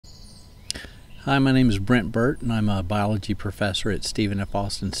Hi, my name is Brent Burt, and I'm a biology professor at Stephen F.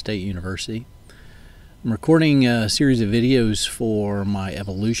 Austin State University. I'm recording a series of videos for my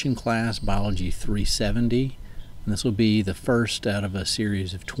evolution class, Biology 370, and this will be the first out of a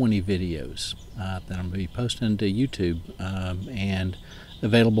series of 20 videos that I'm going to be posting to YouTube and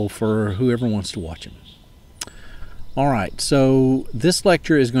available for whoever wants to watch them. Alright, so this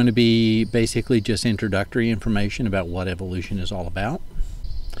lecture is going to be basically just introductory information about what evolution is all about.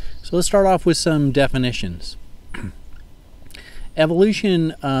 So let's start off with some definitions.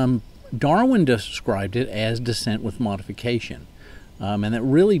 Evolution, Darwin described it as descent with modification. And that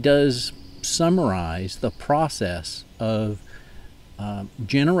really does summarize the process of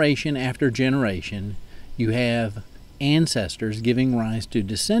generation after generation. You have ancestors giving rise to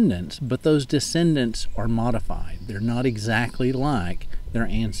descendants, but those descendants are modified. They're not exactly like their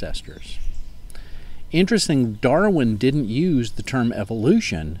ancestors. Interesting, Darwin didn't use the term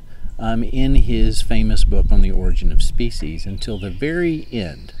evolution in his famous book on the origin of species until the very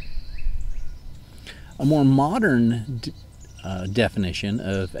end. A more modern definition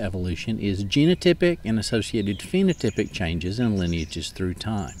of evolution is genotypic and associated phenotypic changes in lineages through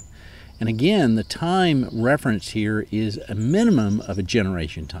time. And again, the time reference here is a minimum of a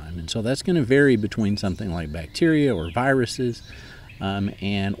generation time. And so that's going to vary between something like bacteria or viruses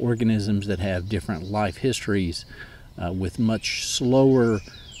and organisms that have different life histories with much slower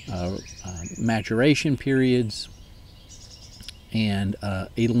maturation periods and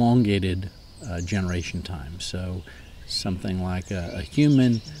elongated generation time. So something like a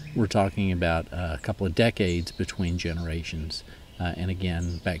human, we're talking about a couple of decades between generations. And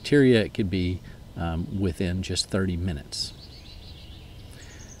again, bacteria, it could be within just 30 minutes.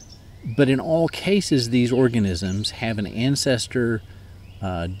 But in all cases, these organisms have an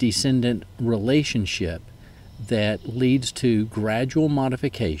ancestor-descendant relationship that leads to gradual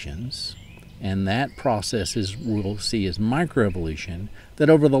modifications, and that process we'll see as microevolution, that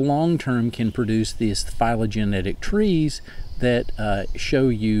over the long term can produce these phylogenetic trees that show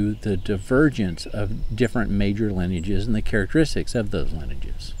you the divergence of different major lineages and the characteristics of those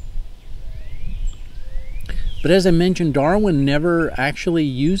lineages. But as I mentioned, Darwin never actually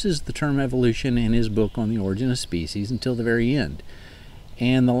uses the term evolution in his book on the origin of species until the very end.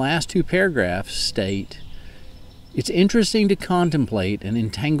 And the last two paragraphs state, "It's interesting to contemplate an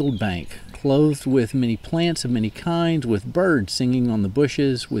entangled bank, clothed with many plants of many kinds, with birds singing on the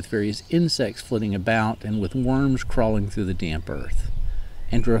bushes, with various insects flitting about, and with worms crawling through the damp earth,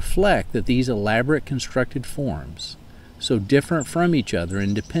 and to reflect that these elaborate constructed forms, so different from each other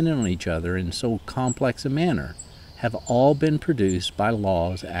and dependent on each other in so complex a manner, have all been produced by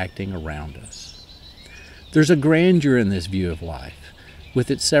laws acting around us. There's a grandeur in this view of life, with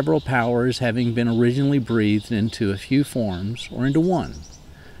its several powers having been originally breathed into a few forms or into one,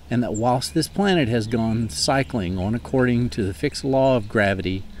 and that whilst this planet has gone cycling on according to the fixed law of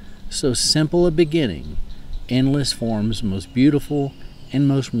gravity, so simple a beginning, endless forms most beautiful and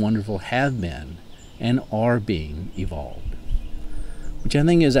most wonderful have been and are being evolved." Which I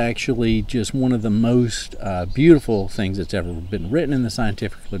think is actually just one of the most beautiful things that's ever been written in the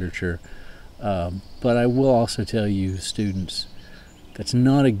scientific literature. But I will also tell you, students, that's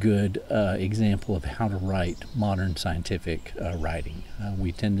not a good example of how to write modern scientific writing.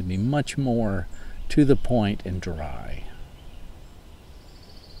 We tend to be much more to the point and dry.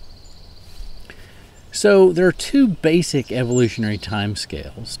 So there are two basic evolutionary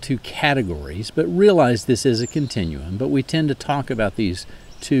timescales, two categories, but realize this is a continuum. But we tend to talk about these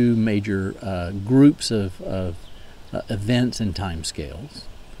two major groups of events and timescales.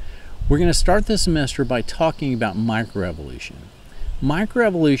 We're going to start this semester by talking about microevolution.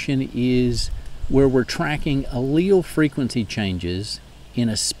 Microevolution is where we're tracking allele frequency changes in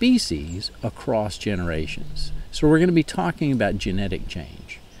a species across generations. So we're going to be talking about genetic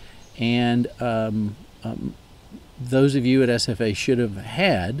change. And those of you at SFA should have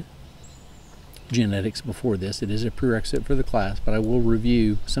had genetics before this. It is a prerequisite for the class, but I will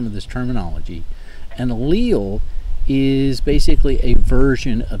review some of this terminology. An allele is basically a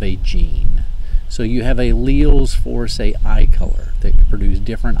version of a gene. So you have alleles for, say, eye color that can produce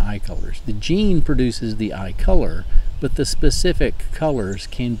different eye colors. The gene produces the eye color, but the specific colors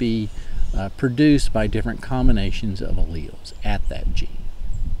can be produced by different combinations of alleles at that gene.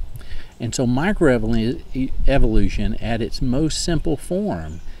 And so microevolution at its most simple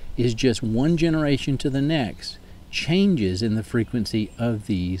form is just one generation to the next, changes in the frequency of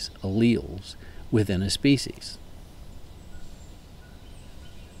these alleles within a species.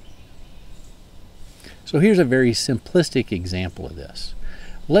 So here's a very simplistic example of this.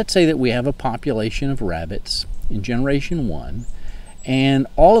 Let's say that we have a population of rabbits in generation 1, And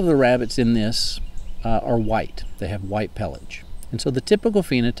all of the rabbits in this are white. They have white pelage. And so the typical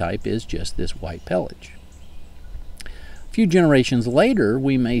phenotype is just this white pelage. A few generations later,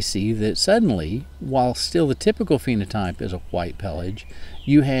 we may see that suddenly, while still the typical phenotype is a white pelage,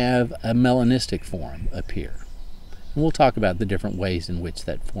 you have a melanistic form appear. And we'll talk about the different ways in which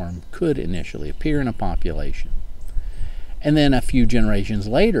that form could initially appear in a population. And then a few generations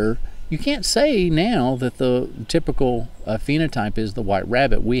later, you can't say now that the typical phenotype is the white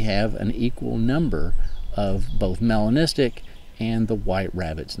rabbit. We have an equal number of both melanistic and the white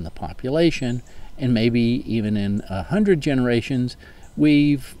rabbits in the population, and maybe even in 100 generations,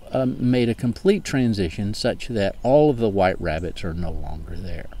 we've made a complete transition such that all of the white rabbits are no longer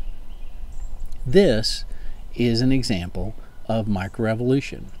there. This is an example of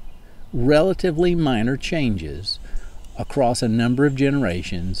microevolution. Relatively minor changes across a number of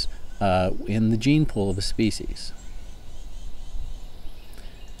generations in the gene pool of a species.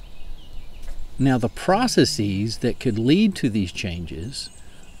 Now, the processes that could lead to these changes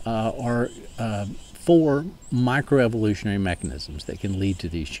are four microevolutionary mechanisms that can lead to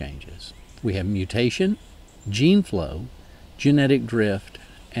these changes. We have mutation, gene flow, genetic drift,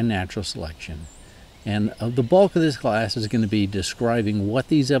 and natural selection. And the bulk of this class is going to be describing what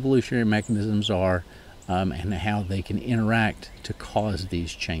these evolutionary mechanisms are and how they can interact to cause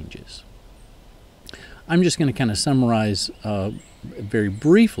these changes. I'm just going to kind of summarize very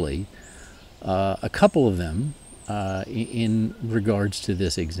briefly a couple of them in regards to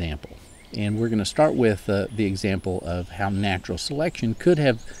this example. And we're going to start with the example of how natural selection could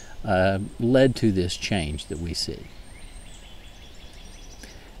have led to this change that we see.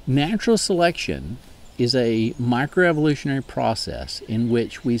 Natural selection is a microevolutionary process in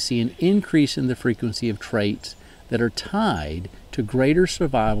which we see an increase in the frequency of traits that are tied to greater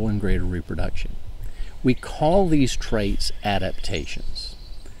survival and greater reproduction. We call these traits adaptations.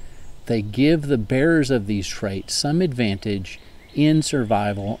 They give the bearers of these traits some advantage in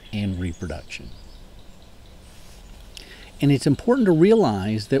survival and reproduction. And it's important to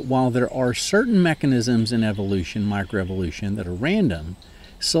realize that while there are certain mechanisms in evolution, microevolution, that are random,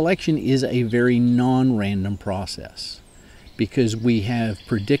 selection is a very non-random process because we have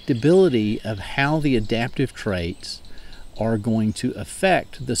predictability of how the adaptive traits are going to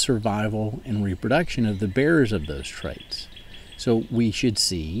affect the survival and reproduction of the bearers of those traits. So we should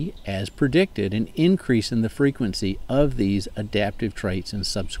see, as predicted, an increase in the frequency of these adaptive traits in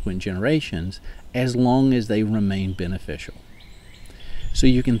subsequent generations as long as they remain beneficial. So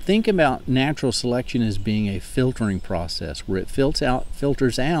you can think about natural selection as being a filtering process where it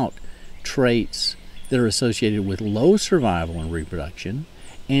filters out traits that are associated with low survival and reproduction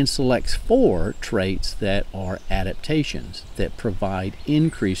and selects for traits that are adaptations that provide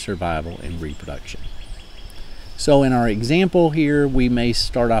increased survival and reproduction. So in our example here, we may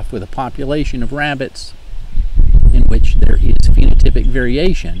start off with a population of rabbits in which there is phenotypic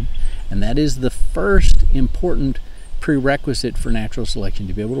variation, and that is the first important prerequisite for natural selection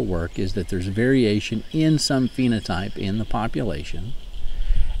to be able to work, is that there's variation in some phenotype in the population.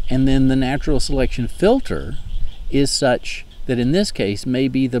 And then the natural selection filter is such that in this case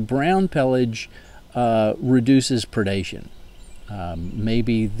maybe the brown pelage reduces predation.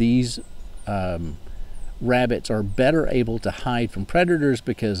 Maybe these rabbits are better able to hide from predators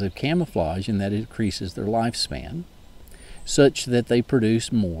because of camouflage, and that increases their lifespan, such that they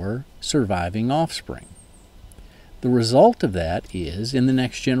produce more surviving offspring. The result of that is, in the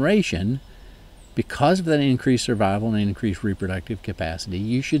next generation, because of that increased survival and increased reproductive capacity,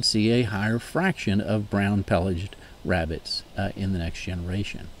 you should see a higher fraction of brown pelaged rabbits in the next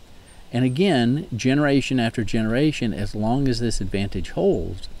generation. And again, generation after generation, as long as this advantage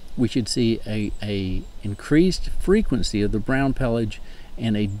holds, we should see a increased frequency of the brown pelage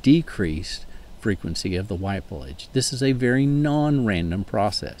and a decreased frequency of the white pelage. This is a very non-random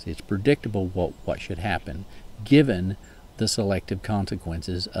process. It's predictable what should happen given the selective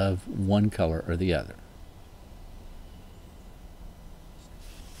consequences of one color or the other.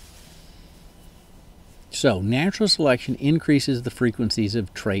 So natural selection increases the frequencies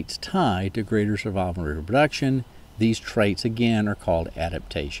of traits tied to greater survival and reproduction. These traits, again, are called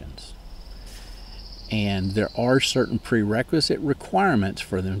adaptations. And there are certain prerequisite requirements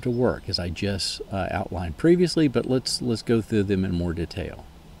for them to work, as I just outlined previously, but let's go through them in more detail.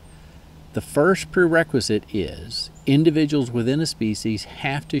 The first prerequisite is individuals within a species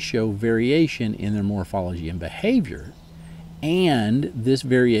have to show variation in their morphology and behavior, and this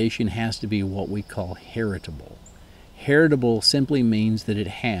variation has to be what we call heritable. Heritable simply means that it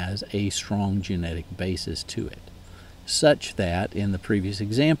has a strong genetic basis to it, such that in the previous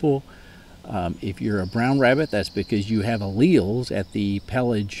example, If you're a brown rabbit, that's because you have alleles at the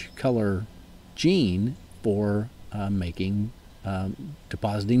pelage color gene for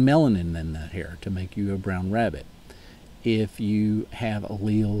depositing melanin in that hair to make you a brown rabbit. If you have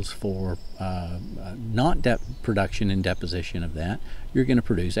alleles for not production and deposition of that, you're going to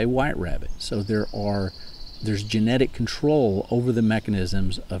produce a white rabbit. So there's genetic control over the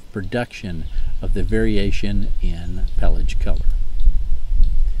mechanisms of production of the variation in pelage color,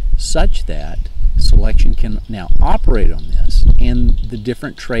 such that selection can now operate on this, and the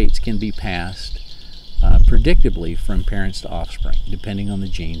different traits can be passed predictably from parents to offspring, depending on the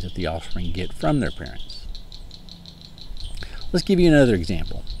genes that the offspring get from their parents. Let's give you another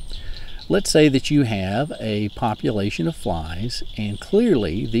example. Let's say that you have a population of flies, and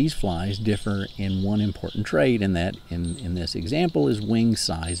clearly these flies differ in one important trait, and that in this example is wing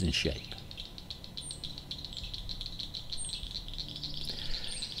size and shape.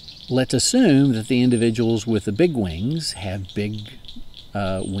 Let's assume that the individuals with the big wings have big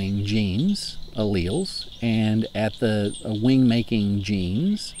wing genes, alleles, and at the wing-making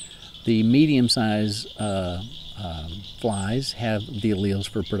genes, the medium-sized flies have the alleles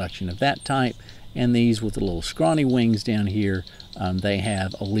for production of that type, and these with the little scrawny wings down here, they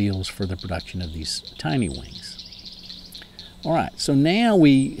have alleles for the production of these tiny wings. All right, so now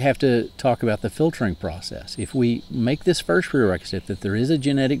we have to talk about the filtering process. If we make this first prerequisite that there is a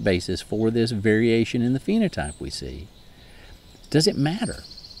genetic basis for this variation in the phenotype we see, does it matter?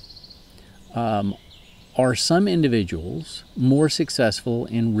 Are some individuals more successful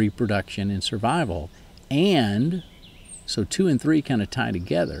in reproduction and survival? And so 2 and 3 kind of tie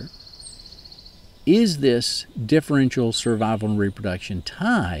together. Is this differential survival and reproduction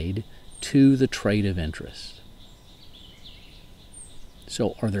tied to the trait of interest?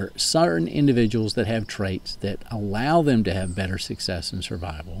 So are there certain individuals that have traits that allow them to have better success in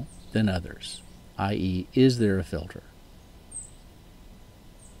survival than others? I.e., is there a filter?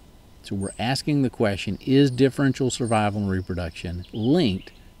 So we're asking the question, is differential survival and reproduction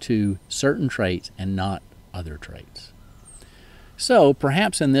linked to certain traits and not other traits? So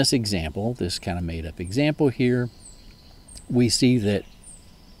perhaps in this example, this kind of made up example here, we see that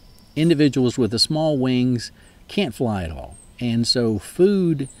individuals with the small wings can't fly at all. And so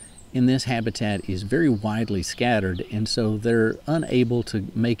food in this habitat is very widely scattered, and so they're unable to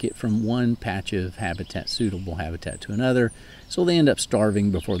make it from one patch of habitat, suitable habitat, to another. So they end up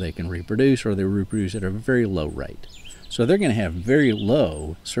starving before they can reproduce, or they reproduce at a very low rate. So they're going to have very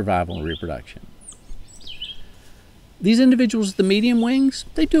low survival and reproduction. These individuals with the medium wings,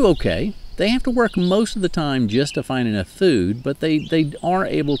 they do okay. They have to work most of the time just to find enough food, but they are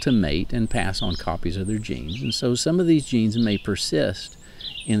able to mate and pass on copies of their genes. And so some of these genes may persist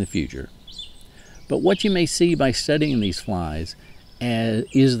in the future. But what you may see by studying these flies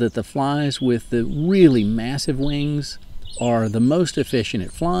is that the flies with the really massive wings are the most efficient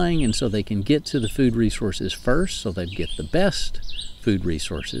at flying, and so they can get to the food resources first, so they get the best food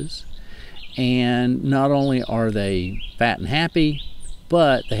resources. And not only are they fat and happy,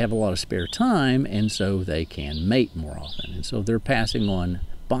 but they have a lot of spare time, and so they can mate more often. And so they're passing on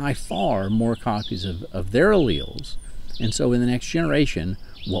by far more copies of their alleles. And so in the next generation,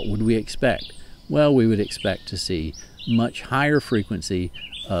 what would we expect? Well, we would expect to see much higher frequency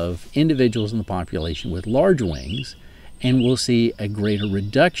of individuals in the population with large wings, and we'll see a greater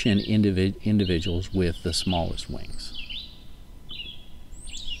reduction in individuals with the smallest wings.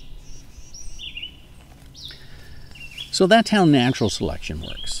 So that's how natural selection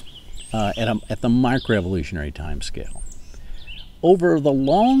works at the microevolutionary time scale. Over the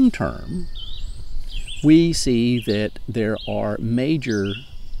long term, we see that there are major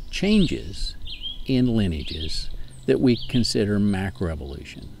changes in lineages that we consider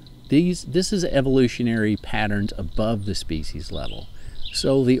macroevolution. This is evolutionary patterns above the species level.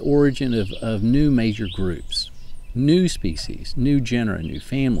 So the origin of new major groups, new species, new genera, new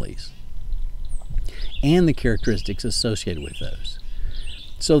families, and the characteristics associated with those.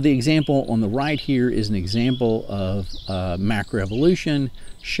 So the example on the right here is an example of macroevolution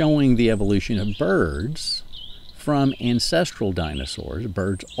showing the evolution of birds from ancestral dinosaurs.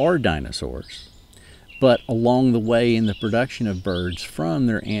 Birds are dinosaurs, but along the way in the production of birds from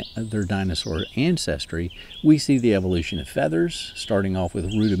their dinosaur ancestry, we see the evolution of feathers, starting off with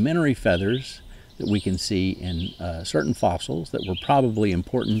rudimentary feathers that we can see in certain fossils that were probably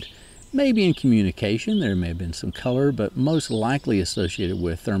important maybe in communication. There may have been some color, but most likely associated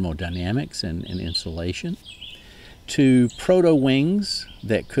with thermodynamics and insulation, to proto-wings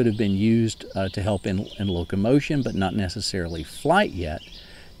that could have been used to help in locomotion, but not necessarily flight yet,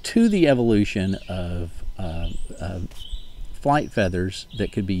 to the evolution of flight feathers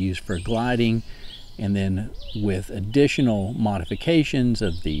that could be used for gliding, and then with additional modifications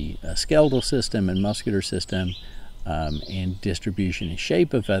of the skeletal system and muscular system and distribution and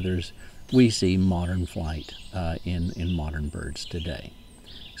shape of feathers, we see modern flight in modern birds today.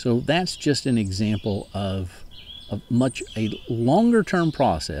 So that's just an example of a longer term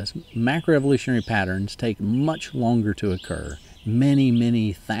process. Macroevolutionary patterns take much longer to occur,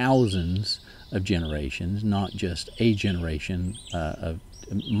 many thousands of generations, not just a generation of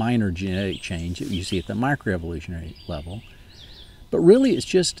minor genetic change that you see at the microevolutionary level. But really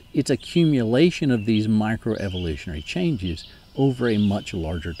it's accumulation of these microevolutionary changes over a much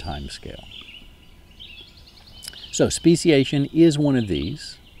larger time scale. So speciation is one of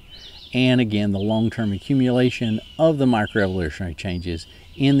these. And again, the long-term accumulation of the microevolutionary changes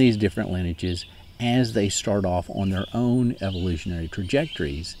in these different lineages as they start off on their own evolutionary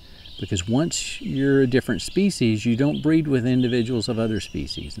trajectories. Because once you're a different species, you don't breed with individuals of other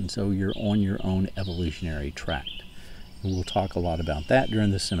species, and so you're on your own evolutionary tract. And we'll talk a lot about that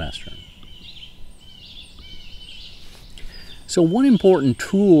during this semester. So one important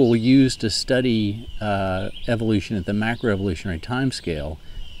tool used to study evolution at the macroevolutionary timescale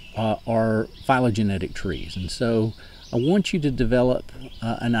are phylogenetic trees. And so I want you to develop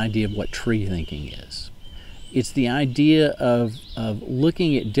an idea of what tree thinking is. It's the idea of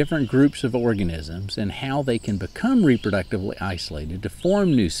looking at different groups of organisms and how they can become reproductively isolated to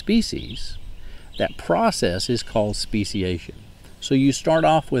form new species. That process is called speciation. So you start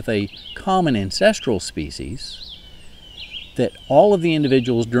off with a common ancestral species that all of the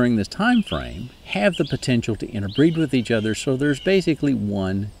individuals during this time frame have the potential to interbreed with each other, so there's basically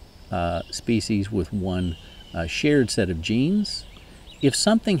one species with one shared set of genes. If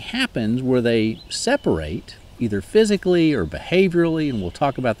something happens where they separate, either physically or behaviorally, and we'll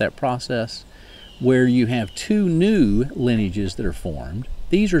talk about that process, where you have two new lineages that are formed,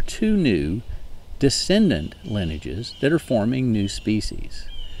 these are two new descendant lineages that are forming new species.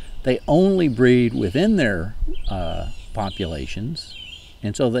 They only breed within their populations,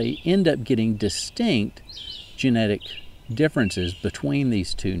 and so they end up getting distinct genetic differences between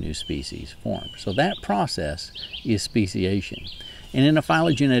these two new species formed. So that process is speciation. And in a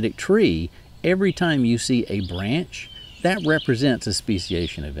phylogenetic tree, every time you see a branch, that represents a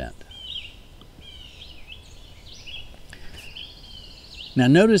speciation event. Now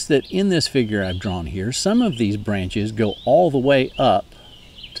notice that in this figure I've drawn here, some of these branches go all the way up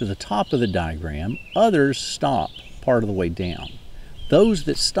to the top of the diagram, others stop part of the way down. Those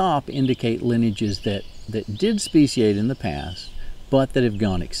that stop indicate lineages that did speciate in the past, but that have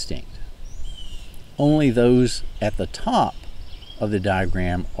gone extinct. Only those at the top of the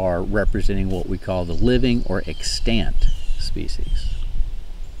diagram are representing what we call the living or extant species.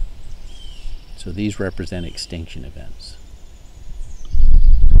 So these represent extinction events.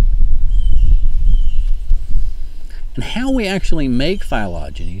 And how we actually make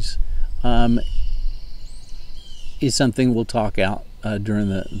phylogenies is something we'll talk out during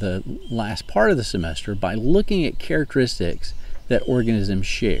the last part of the semester by looking at characteristics that organisms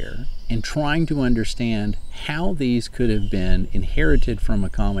share and trying to understand how these could have been inherited from a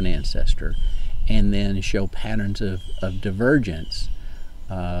common ancestor and then show patterns of divergence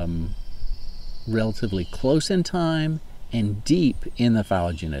relatively close in time and deep in the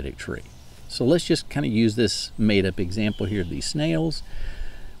phylogenetic tree. So let's just kind of use this made-up example here of these snails.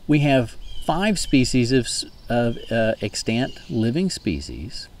 We have 5 species of extant living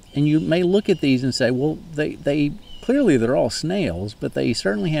species, and you may look at these and say, well, they clearly they're all snails, but they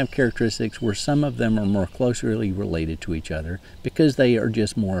certainly have characteristics where some of them are more closely related to each other because they are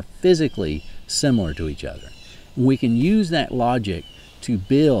just more physically similar to each other. And we can use that logic to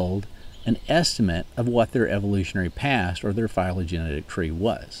build an estimate of what their evolutionary past or their phylogenetic tree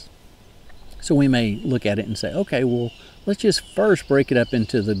was. So we may look at it and say, okay, well, let's just first break it up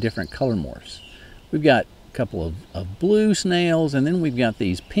into the different color morphs. We've got a couple of blue snails, and then we've got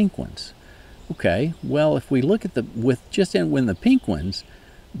these pink ones. Okay, well, if we look at the pink ones,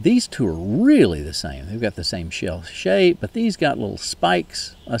 these two are really the same. They've got the same shell shape, but these got little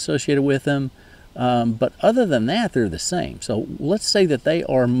spikes associated with them. But other than that, they're the same. So let's say that they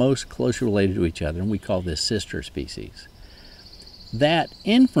are most closely related to each other, and we call this sister species. That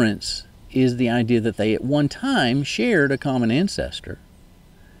inference is the idea that they at one time shared a common ancestor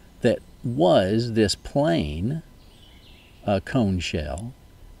that was this plain cone shell,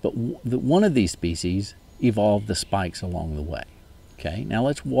 but one of these species evolved the spikes along the way. Okay, now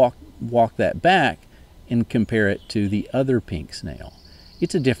let's walk that back and compare it to the other pink snail.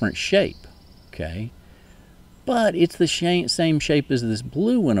 It's a different shape, okay, but it's the same shape as this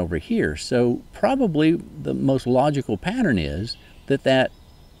blue one over here. So probably the most logical pattern is that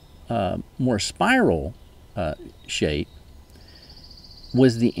more spiral shape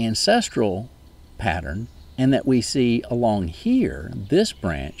was the ancestral pattern, and that we see along here, this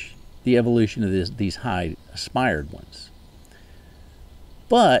branch, the evolution of these high spired ones.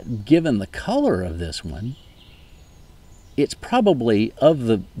 But given the color of this one, it's probably, of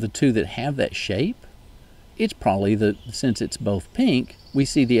the two that have that shape, it's probably, since it's both pink, we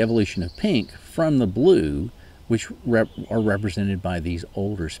see the evolution of pink from the blue, which are represented by these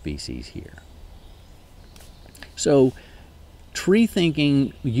older species here. So tree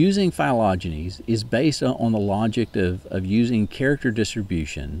thinking using phylogenies is based on the logic of using character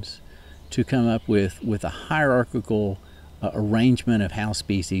distributions to come up with a hierarchical arrangement of how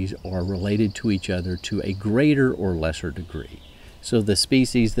species are related to each other to a greater or lesser degree. So the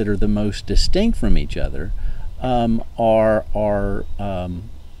species that are the most distinct from each other are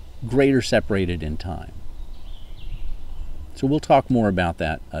greater separated in time. So we'll talk more about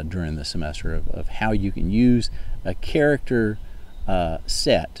that during the semester of how you can use a character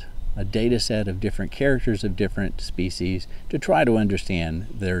set, a data set of different characters of different species to try to understand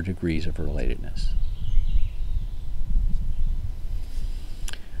their degrees of relatedness.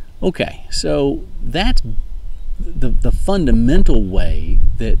 Okay, so that's the fundamental way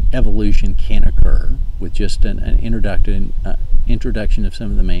that evolution can occur, with just an introduction of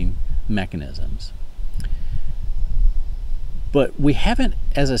some of the main mechanisms. But we haven't,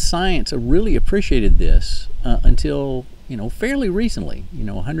 as a science, really appreciated this until, fairly recently,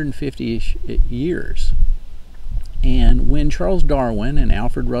 150-ish years. And when Charles Darwin and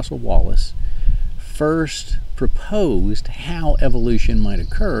Alfred Russel Wallace first proposed how evolution might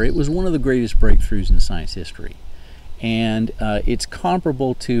occur, it was one of the greatest breakthroughs in science history. And it's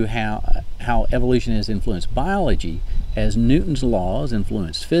comparable to how evolution has influenced biology, as Newton's laws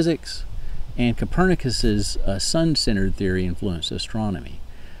influenced physics, and Copernicus's sun-centered theory influenced astronomy.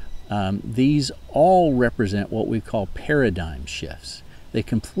 These all represent what we call paradigm shifts. They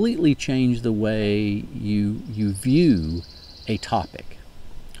completely change the way you view a topic.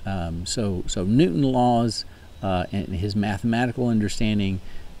 So Newton's laws and his mathematical understanding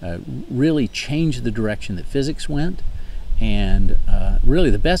really changed the direction that physics went. And really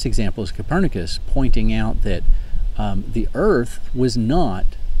the best example is Copernicus pointing out that the Earth was not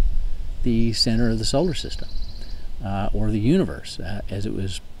the center of the solar system or the universe as it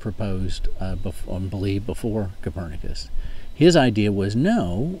was proposed and believed before Copernicus. His idea was,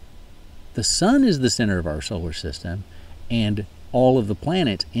 no, the sun is the center of our solar system, and all of the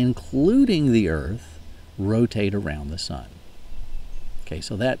planets, including the Earth, rotate around the sun. Okay,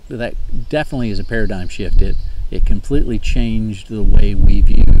 so that definitely is a paradigm shift. It completely changed the way we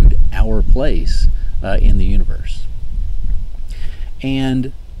viewed our place in the universe.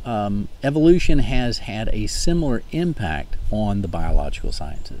 And evolution has had a similar impact on the biological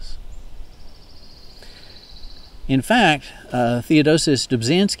sciences. In fact, Theodosius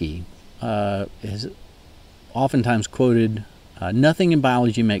Dobzhansky is oftentimes quoted, "Nothing in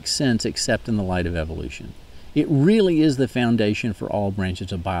biology makes sense except in the light of evolution." It really is the foundation for all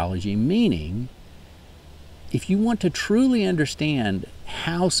branches of biology, meaning if you want to truly understand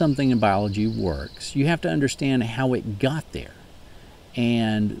how something in biology works, you have to understand how it got there.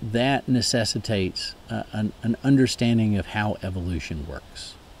 And that necessitates an understanding of how evolution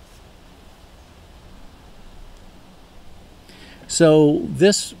works. So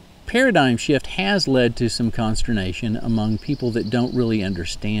this paradigm shift has led to some consternation among people that don't really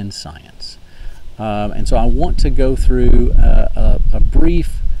understand science. And so I want to go through a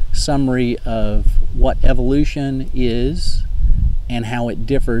brief summary of what evolution is and how it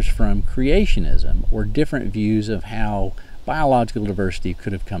differs from creationism, or different views of how biological diversity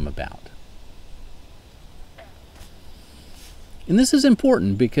could have come about. And this is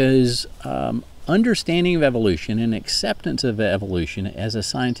important because understanding of evolution and acceptance of evolution as a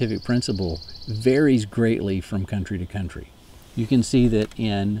scientific principle varies greatly from country to country. You can see that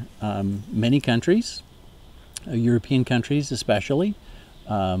in many countries, European countries especially,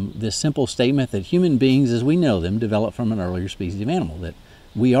 this simple statement that human beings as we know them developed from an earlier species of animal, that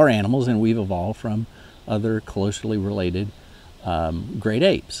we are animals and we've evolved from other closely related great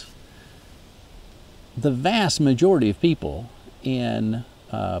apes. The vast majority of people in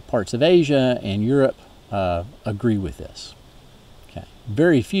parts of Asia and Europe agree with this. Okay.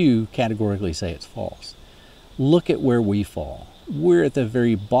 Very few categorically say it's false. Look at where we fall. We're at the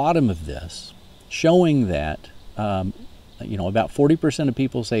very bottom of this, showing that about 40% of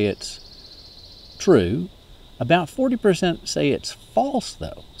people say it's true. About 40% say it's false,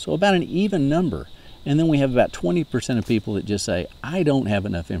 though. So about an even number. And then we have about 20% of people that just say, I don't have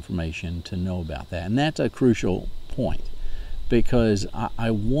enough information to know about that. And that's a crucial point, because I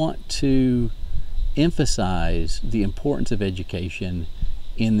want to emphasize the importance of education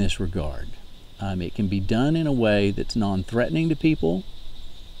in this regard. It can be done in a way that's non-threatening to people,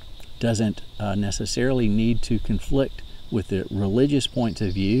 doesn't necessarily need to conflict with the religious points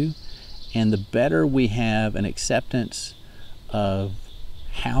of view, and the better we have an acceptance of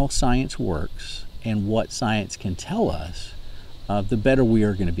how science works and what science can tell us, the better we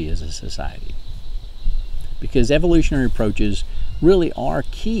are going to be as a society. Because evolutionary approaches really are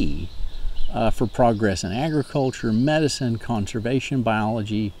key for progress in agriculture, medicine, conservation,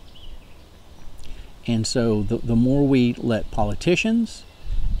 biology. And so the more we let politicians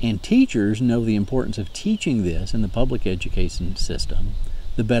and teachers know the importance of teaching this in the public education system,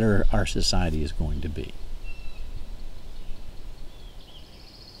 the better our society is going to be.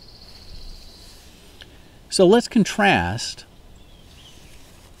 So let's contrast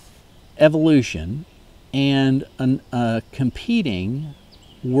evolution and a competing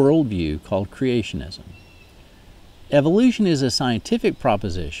worldview called creationism. Evolution is a scientific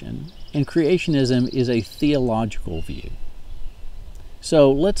proposition, and creationism is a theological view.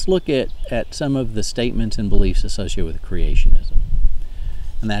 So let's look at some of the statements and beliefs associated with creationism.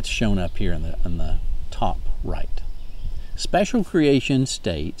 And that's shown up here in the top right. Special creation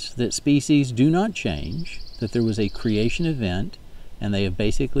states that species do not change, that there was a creation event, and they have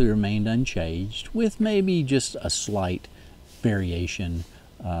basically remained unchanged, with maybe just a slight variation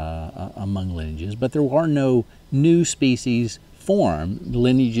among lineages, but there are no new species formed.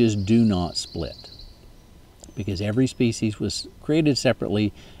 Lineages do not split, because every species was created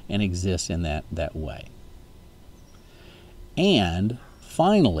separately and exists in that way. And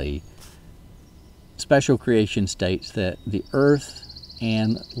finally, special creation states that the earth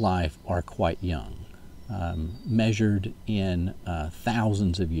and life are quite young, measured in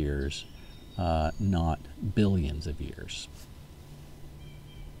thousands of years, not billions of years.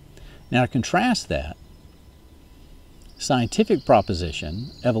 Now, to contrast that, scientific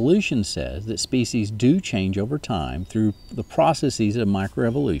proposition, evolution says that species do change over time through the processes of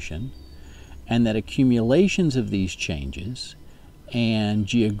microevolution, and that accumulations of these changes and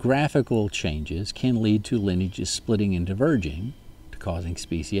geographical changes can lead to lineages splitting and diverging, causing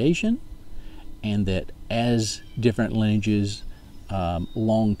speciation, and that as different lineages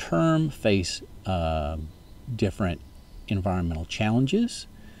long-term face different environmental challenges,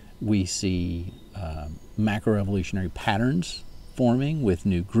 we see macroevolutionary patterns forming, with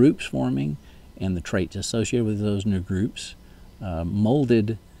new groups forming, and the traits associated with those new groups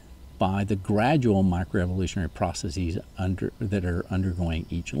molded by the gradual microevolutionary processes that are undergoing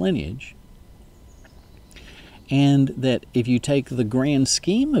each lineage. And that if you take the grand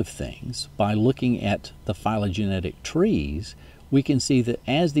scheme of things by looking at the phylogenetic trees, we can see that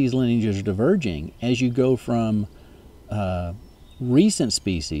as these lineages are diverging, as you go from recent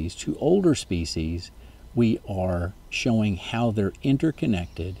species to older species, we are showing how they're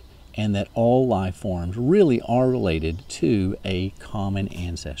interconnected, and that all life forms really are related to a common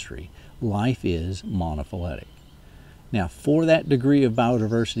ancestry. Life is monophyletic. Now, for that degree of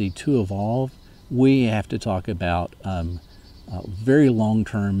biodiversity to evolve, we have to talk about very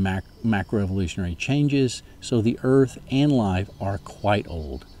long-term macroevolutionary changes. So the earth and life are quite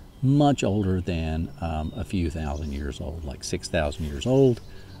old, much older than a few thousand years old, like 6,000 years old,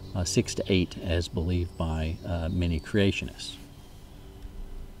 6 to 8 as believed by many creationists.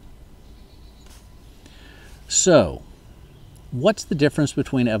 So, what's the difference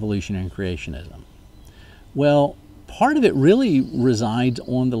between evolution and creationism? Well, part of it really resides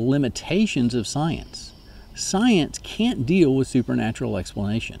on the limitations of science. Science can't deal with supernatural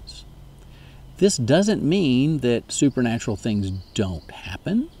explanations. This doesn't mean that supernatural things don't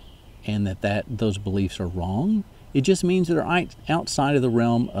happen and that those beliefs are wrong. It just means that they're outside of the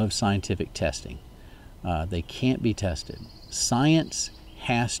realm of scientific testing. They can't be tested. Science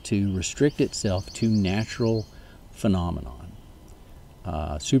has to restrict itself to natural phenomenon.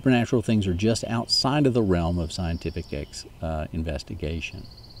 Supernatural things are just outside of the realm of scientific investigation.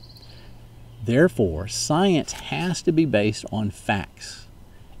 Therefore, science has to be based on facts.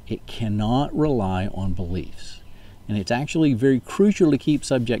 It cannot rely on beliefs. And it's actually very crucial to keep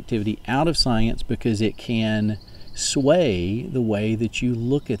subjectivity out of science, because it can sway the way that you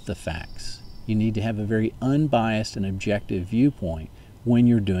look at the facts. You need to have a very unbiased and objective viewpoint when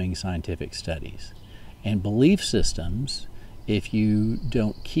you're doing scientific studies. And belief systems, if you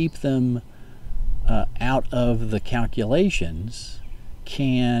don't keep them out of the calculations,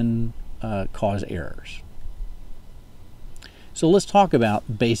 can cause errors. So let's talk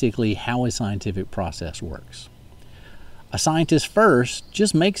about basically how a scientific process works. A scientist first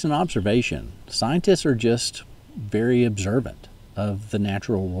just makes an observation. Scientists are just very observant of the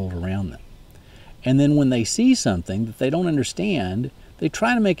natural world around them. And then when they see something that they don't understand, they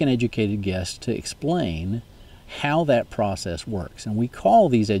try to make an educated guess to explain how that process works. And we call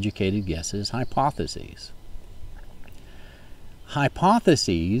these educated guesses hypotheses.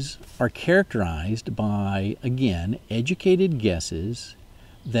 Hypotheses are characterized by, again, educated guesses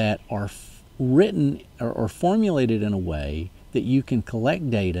that are written or formulated in a way that you can collect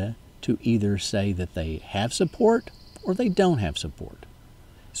data to either say that they have support or they don't have support.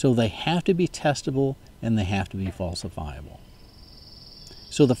 So they have to be testable and they have to be falsifiable.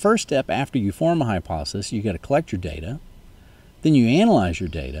 So the first step after you form a hypothesis, you got to collect your data, then you analyze your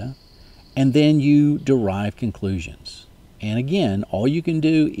data, and then you derive conclusions. And again, all you can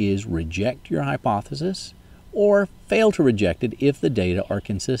do is reject your hypothesis or fail to reject it if the data are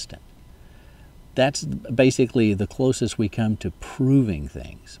consistent. That's basically the closest we come to proving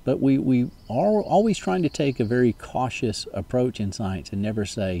things. But we are always trying to take a very cautious approach in science and never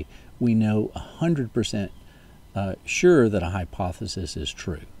say we know 100% sure that a hypothesis is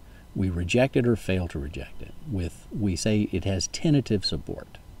true. We reject it or fail to reject it. We say it has tentative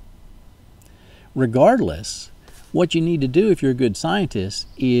support. Regardless, what you need to do if you're a good scientist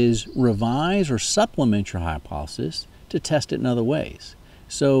is revise or supplement your hypothesis to test it in other ways.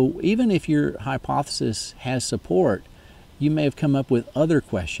 So even if your hypothesis has support, you may have come up with other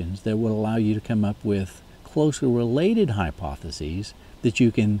questions that will allow you to come up with closely related hypotheses that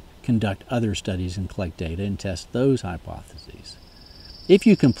you can conduct other studies and collect data and test those hypotheses. If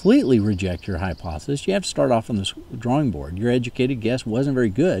you completely reject your hypothesis, you have to start off on the drawing board. Your educated guess wasn't very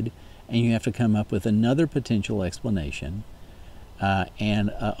good, and you have to come up with another potential explanation and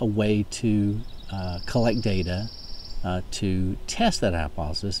a way to collect data to test that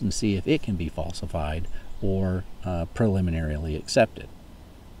hypothesis and see if it can be falsified or preliminarily accepted.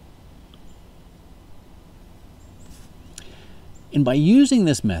 And by using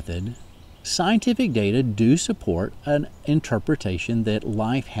this method, scientific data do support an interpretation that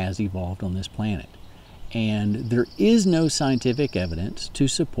life has evolved on this planet. And there is no scientific evidence to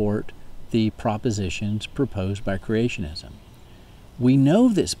support the propositions proposed by creationism. We know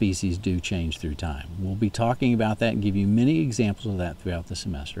that species do change through time. We'll be talking about that and give you many examples of that throughout the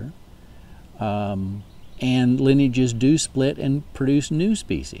semester. And lineages do split and produce new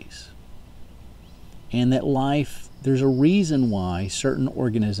species. And that life, there's a reason why certain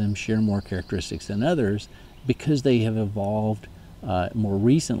organisms share more characteristics than others, because they have evolved more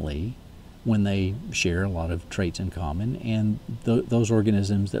recently when they share a lot of traits in common. And those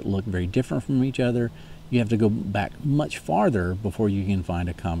organisms that look very different from each other, you have to go back much farther before you can find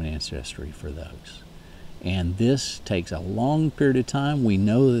a common ancestry for those. And this takes a long period of time. We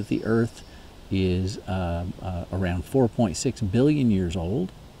know that the Earth is around 4.6 billion years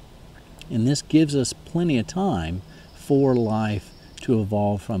old. And this gives us plenty of time for life to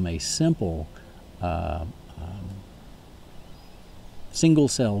evolve from a simple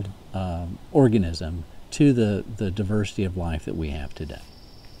single-celled organism to the diversity of life that we have today.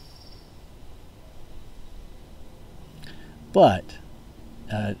 But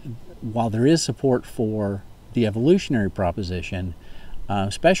while there is support for the evolutionary proposition,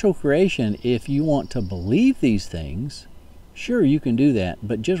 special creation, if you want to believe these things, sure, you can do that,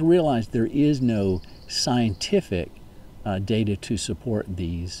 but just realize there is no scientific data to support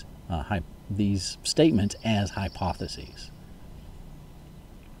these statements as hypotheses.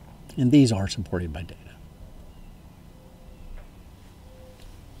 And these are supported by data.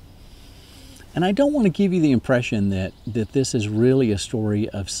 And I don't want to give you the impression that this is really a story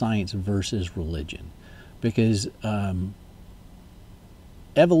of science versus religion, because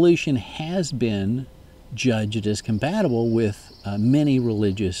evolution has been judged as compatible with many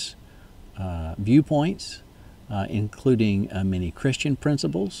religious viewpoints, including many Christian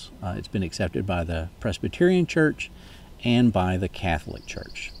principles. It's been accepted by the Presbyterian Church and by the Catholic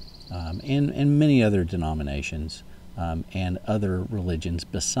Church, and many other denominations and other religions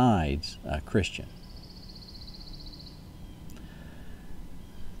besides Christian.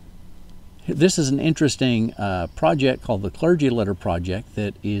 This is an interesting project called the Clergy Letter Project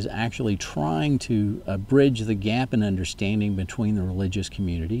that is actually trying to bridge the gap in understanding between the religious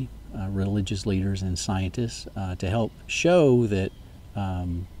community, religious leaders and scientists, to help show that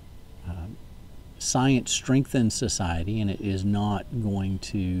science strengthens society and it is not going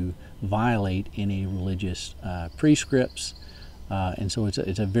to violate any religious prescripts. And so it's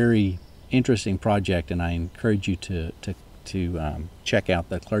a very interesting project, and I encourage you to check out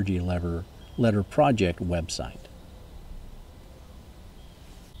the Clergy Letter Project website.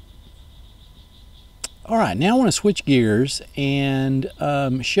 All right, now I want to switch gears and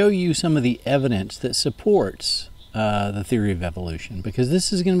show you some of the evidence that supports the theory of evolution, because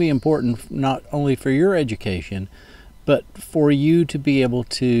this is going to be important not only for your education, but for you to be able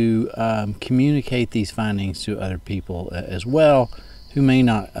to communicate these findings to other people as well, who may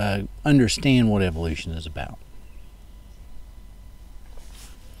not understand what evolution is about.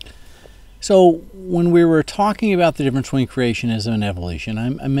 So when we were talking about the difference between creationism and evolution,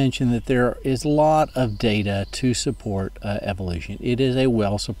 I mentioned that there is a lot of data to support evolution. It is a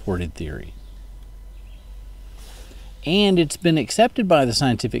well-supported theory. And it's been accepted by the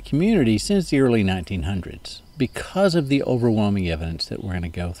scientific community since the early 1900s because of the overwhelming evidence that we're going to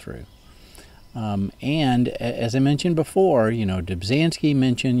go through. And as I mentioned before, Dobzhansky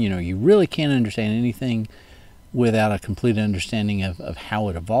mentioned, you really can't understand anything without a complete understanding of how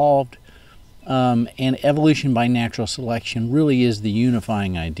it evolved. And evolution by natural selection really is the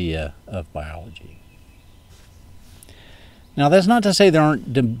unifying idea of biology. Now, that's not to say there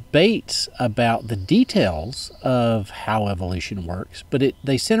aren't debates about the details of how evolution works, but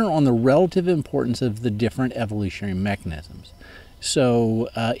they center on the relative importance of the different evolutionary mechanisms. So,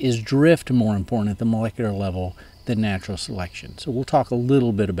 is drift more important at the molecular level than natural selection? So we'll talk a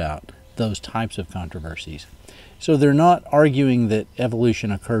little bit about those types of controversies. So they're not arguing that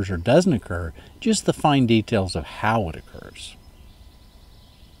evolution occurs or doesn't occur, just the fine details of how it occurs.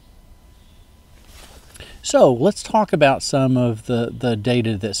 So let's talk about some of the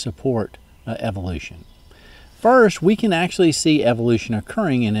data that support evolution. First, we can actually see evolution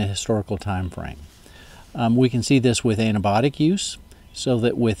occurring in a historical time frame. We can see this with antibiotic use, so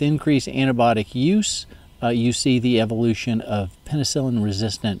that with increased antibiotic use, you see the evolution of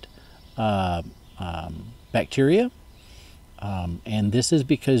penicillin-resistant bacteria. And this is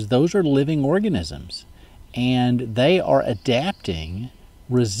because those are living organisms, and they are adapting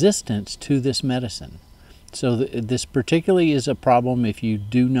resistance to this medicine. So this particularly is a problem if you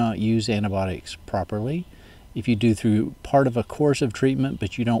do not use antibiotics properly. If you do through part of a course of treatment,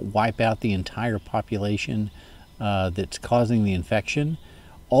 but you don't wipe out the entire population that's causing the infection,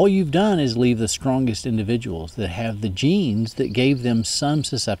 all you've done is leave the strongest individuals that have the genes that gave them some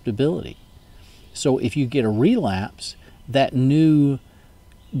susceptibility. So if you get a relapse, that new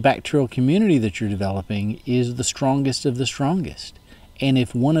bacterial community that you're developing is the strongest of the strongest. And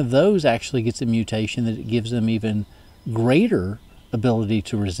if one of those actually gets a mutation that gives them even greater ability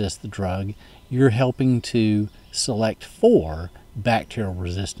to resist the drug, you're helping to select for bacterial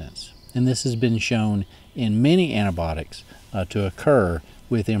resistance. And this has been shown in many antibiotics to occur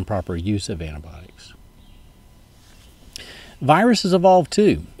with improper use of antibiotics. Viruses evolve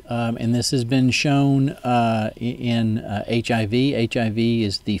too. And this has been shown in HIV. HIV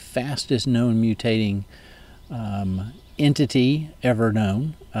is the fastest known mutating entity ever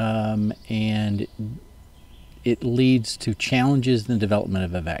known, and it leads to challenges in the development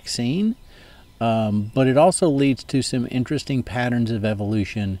of a vaccine, but it also leads to some interesting patterns of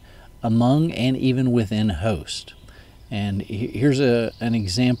evolution among and even within host. And here's an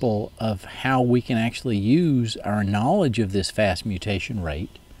example of how we can actually use our knowledge of this fast mutation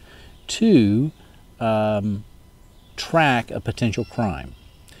rate to track a potential crime.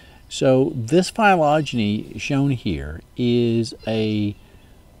 So this phylogeny shown here is a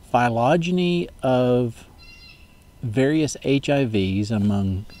phylogeny of various HIVs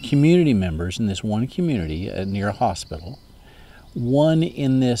among community members in this one community near a hospital, one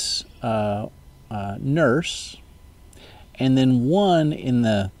in this nurse, and then one in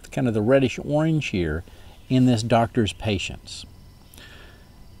the kind of the reddish orange here in this doctor's patients.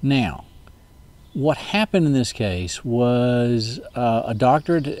 Now, what happened in this case was a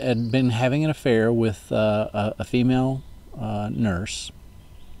doctor had been having an affair with a female nurse.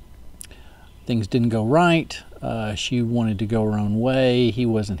 Things didn't go right. She wanted to go her own way. He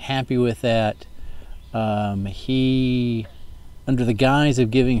wasn't happy with that. He, under the guise of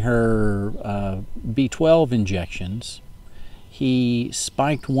giving her B12 injections, he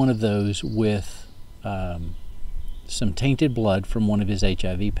spiked one of those with some tainted blood from one of his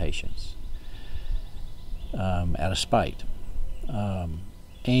HIV patients. Out of spite.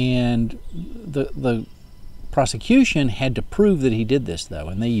 And the prosecution had to prove that he did this, though,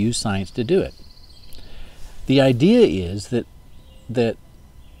 and they used science to do it. The idea is that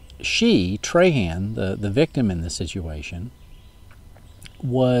she, Trahan, the victim in this situation,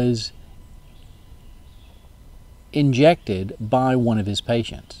 was injected by one of his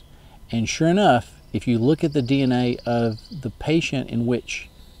patients. And sure enough, if you look at the DNA of the patient in which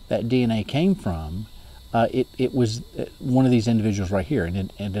that DNA came from, it was one of these individuals right here,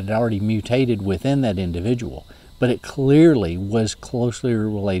 and it had already mutated within that individual, but it clearly was closely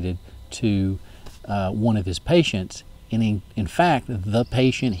related to one of his patients, and in fact, the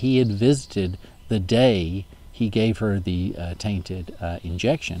patient he had visited the day he gave her the tainted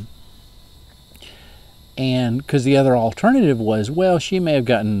injection. And because the other alternative was, well, she may have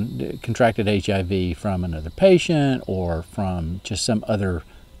contracted HIV from another patient or from just some other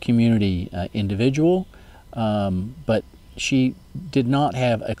community individual, but she did not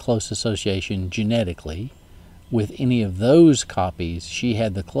have a close association genetically with any of those copies. She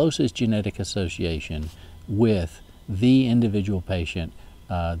had the closest genetic association with the individual patient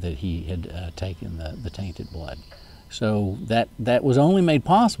that he had taken the tainted blood. So that was only made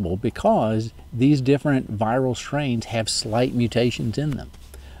possible because these different viral strains have slight mutations in them.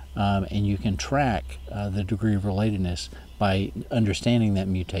 And you can track the degree of relatedness by understanding that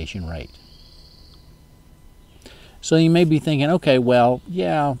mutation rate. So you may be thinking, okay, well,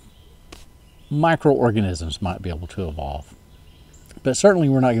 yeah, microorganisms might be able to evolve. But certainly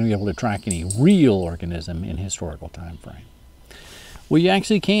we're not going to be able to track any real organism in historical time frame. Well, you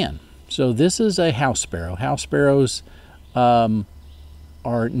actually can. So this is a house sparrow. House sparrows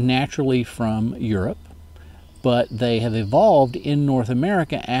are naturally from Europe, but they have evolved in North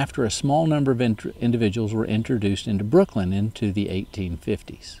America after a small number of individuals were introduced into Brooklyn into the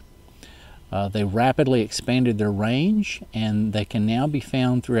 1850s. They rapidly expanded their range, and they can now be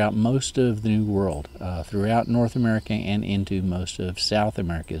found throughout most of the New World, throughout North America and into most of South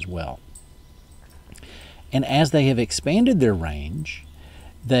America as well. And as they have expanded their range,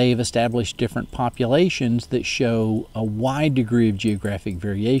 they've established different populations that show a wide degree of geographic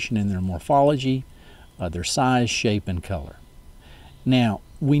variation in their morphology, their size, shape, and color. Now,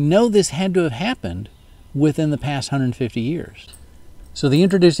 we know this had to have happened within the past 150 years. So the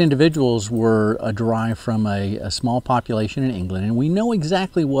introduced individuals were derived from a small population in England, and we know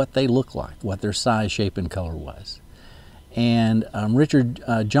exactly what they look like, what their size, shape, and color was. And Richard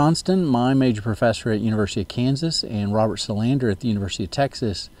Johnston, my major professor at University of Kansas, and Robert Solander at the University of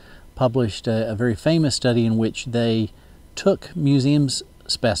Texas published a very famous study in which they took museum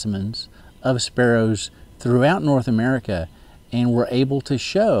specimens of sparrows throughout North America and were able to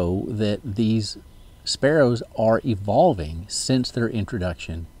show that these sparrows are evolving since their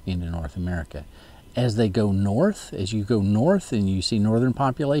introduction into North America. As they go north, as you go north and you see northern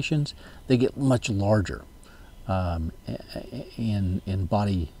populations, they get much larger in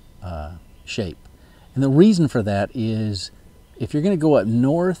body shape. And the reason for that is if you're going to go up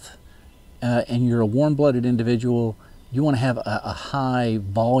north and you're a warm-blooded individual, you want to have a high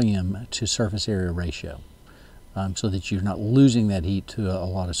volume to surface area ratio so that you're not losing that heat to a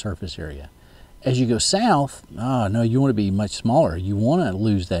lot of surface area. As you go south, no, you want to be much smaller. You want to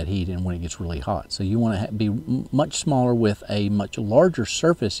lose that heat and when it gets really hot. So you want to be much smaller with a much larger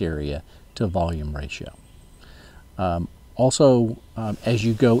surface area to volume ratio. Also, as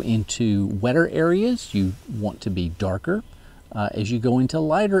you go into wetter areas, you want to be darker. As you go into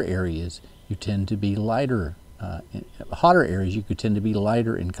lighter areas, you tend to be lighter. In hotter areas, you could tend to be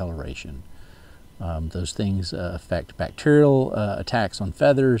lighter in coloration. Those things affect bacterial attacks on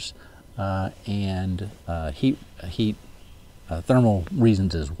feathers, and heat thermal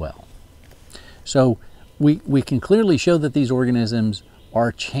reasons as well. So we can clearly show that these organisms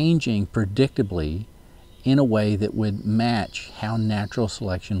are changing predictably in a way that would match how natural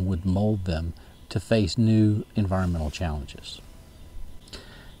selection would mold them to face new environmental challenges.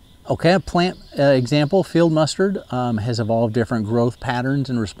 Okay, a plant example, field mustard has evolved different growth patterns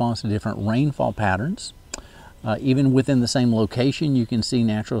in response to different rainfall patterns. Even within the same location, you can see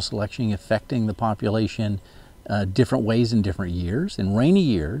natural selection affecting the population different ways in different years. In rainy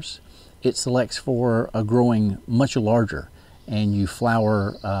years, it selects for growing much larger, and you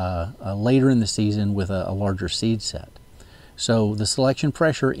flower later in the season with a larger seed set. So the selection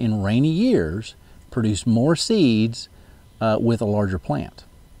pressure in rainy years produce more seeds with a larger plant.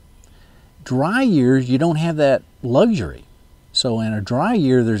 Dry years, you don't have that luxury. So in a dry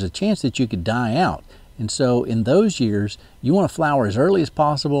year, there's a chance that you could die out. And so in those years, you want to flower as early as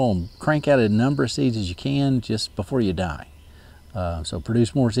possible and crank out a number of seeds as you can just before you die. So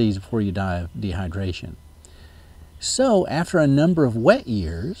produce more seeds before you die of dehydration. So after a number of wet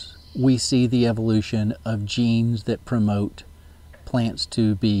years, we see the evolution of genes that promote plants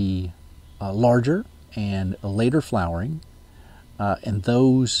to be larger and later flowering. And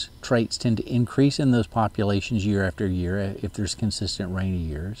those traits tend to increase in those populations year after year if there's consistent rainy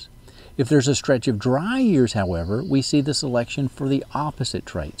years. If there's a stretch of dry years, however, we see the selection for the opposite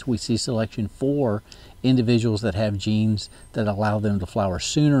traits. We see selection for individuals that have genes that allow them to flower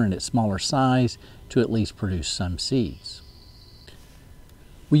sooner and at smaller size to at least produce some seeds.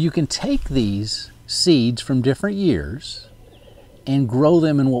 Well, you can take these seeds from different years and grow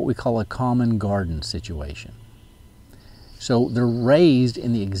them in what we call a common garden situation. So they're raised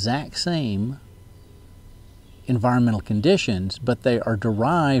in the exact same environmental conditions, but they are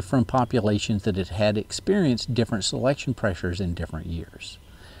derived from populations that had experienced different selection pressures in different years.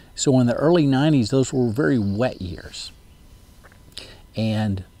 So in the early 90s, those were very wet years.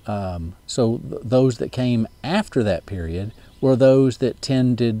 And those that came after that period were those that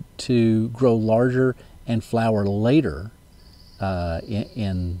tended to grow larger and flower later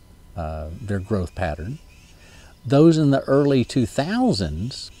in their growth pattern. Those in the early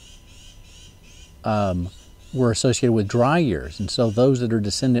 2000s were associated with dry years, and so those that are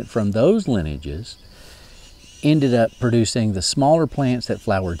descendant from those lineages ended up producing the smaller plants that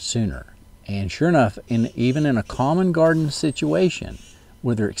flowered sooner. And sure enough, even in a common garden situation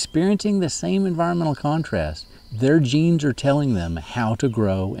where they're experiencing the same environmental contrast, their genes are telling them how to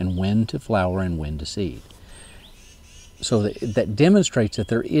grow and when to flower and when to seed. So that demonstrates that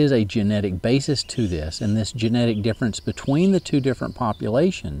there is a genetic basis to this, and this genetic difference between the two different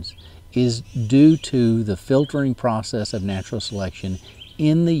populations is due to the filtering process of natural selection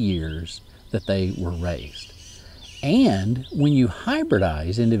in the years that they were raised. And when you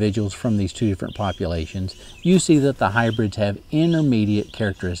hybridize individuals from these two different populations, you see that the hybrids have intermediate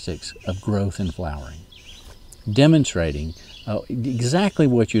characteristics of growth and flowering, demonstrating exactly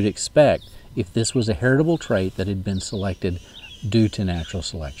what you'd expect if this was a heritable trait that had been selected due to natural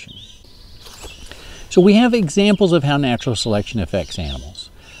selection. So we have examples of how natural selection affects animals.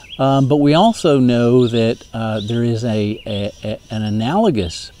 But we also know that there is an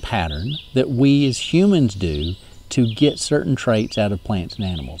analogous pattern that we as humans do to get certain traits out of plants and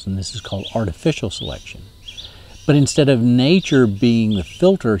animals, and this is called artificial selection. But instead of nature being the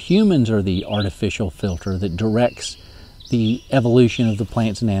filter, humans are the artificial filter that directs the evolution of the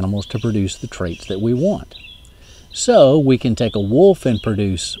plants and animals to produce the traits that we want. So we can take a wolf and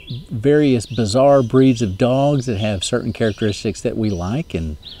produce various bizarre breeds of dogs that have certain characteristics that we like,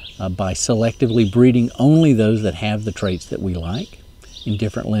 and by selectively breeding only those that have the traits that we like in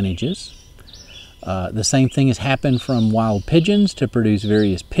different lineages. The same thing has happened from wild pigeons to produce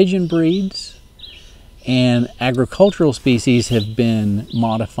various pigeon breeds, and agricultural species have been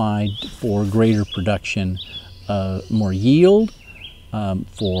modified for greater production, more yield,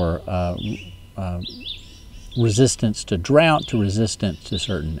 for resistance to drought, to resistance to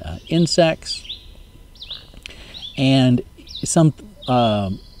certain insects. And some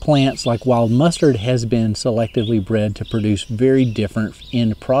plants like wild mustard has been selectively bred to produce very different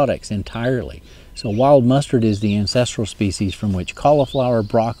end products entirely. So wild mustard is the ancestral species from which cauliflower,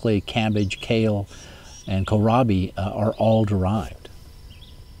 broccoli, cabbage, kale, and kohlrabi are all derived.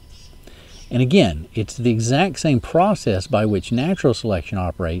 And again, it's the exact same process by which natural selection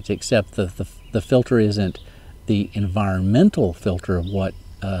operates, except that the filter isn't the environmental filter of what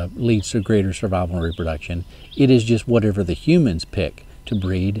leads to greater survival and reproduction. It is just whatever the humans pick to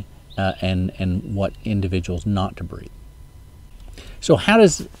breed and what individuals not to breed. So how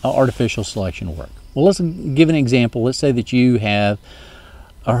does artificial selection work? Well, let's give an example. Let's say that you have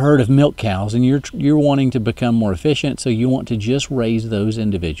a herd of milk cows and you're wanting to become more efficient, so you want to just raise those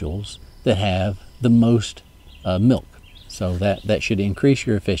individuals that have the most milk. So that should increase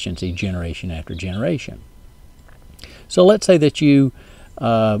your efficiency generation after generation. So let's say that you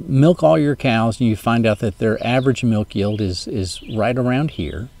milk all your cows and you find out that their average milk yield is right around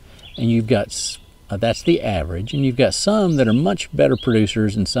here, and you've got that's the average, and you've got some that are much better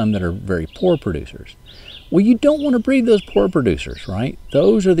producers and some that are very poor producers. Well, you don't want to breed those poor producers, right?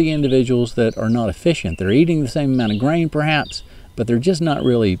 Those are the individuals that are not efficient. They're eating the same amount of grain perhaps, but they're just not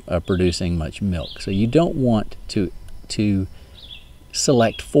really producing much milk. So you don't want to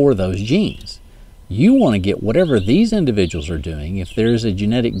select for those genes. You want to get whatever these individuals are doing. If there's a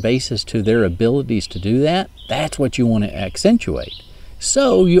genetic basis to their abilities to do that, that's what you want to accentuate.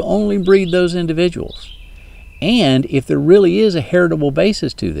 So you only breed those individuals. And if there really is a heritable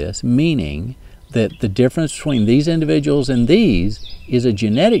basis to this, meaning that the difference between these individuals and these is a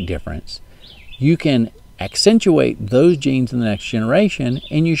genetic difference, you can accentuate those genes in the next generation,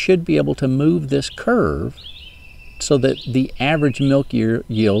 and you should be able to move this curve so that the average milk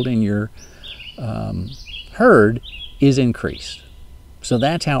yield in your herd is increased. So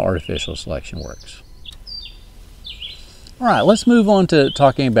that's how artificial selection works. All right, let's move on to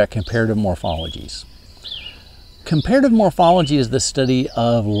talking about comparative morphologies. Comparative morphology is the study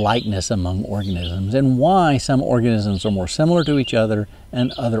of likeness among organisms and why some organisms are more similar to each other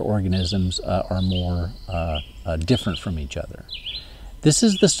and other organisms are more different from each other. This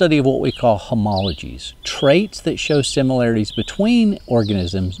is the study of what we call homologies, traits that show similarities between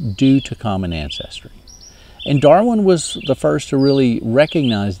organisms due to common ancestry. And Darwin was the first to really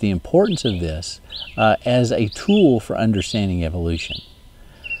recognize the importance of this as a tool for understanding evolution.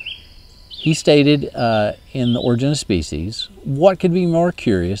 He stated in The Origin of Species, "What could be more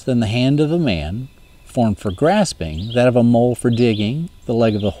curious than the hand of a man, formed for grasping, that of a mole for digging, the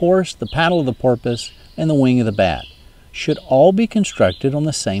leg of the horse, the paddle of the porpoise, and the wing of the bat, should all be constructed on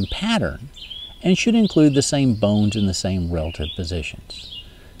the same pattern, and should include the same bones in the same relative positions."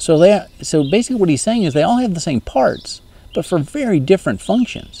 So basically what he's saying is they all have the same parts, but for very different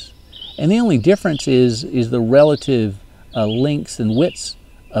functions. And the only difference is the relative lengths and widths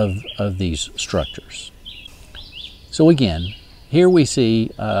of these structures. So again, here we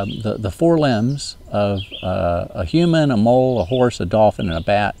see the four limbs of a human, a mole, a horse, a dolphin, and a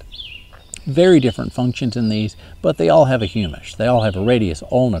bat. Very different functions in these, but they all have a humerus. They all have a radius,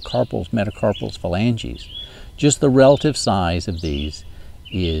 ulna, carpals, metacarpals, phalanges. Just the relative size of these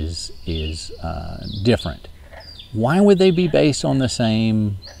is different. Why would they be based on the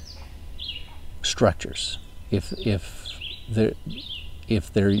same structures if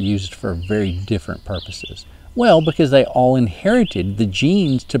they're used for very different purposes? Well, because they all inherited the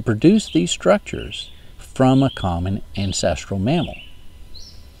genes to produce these structures from a common ancestral mammal.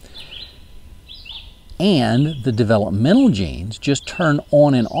 And the developmental genes just turn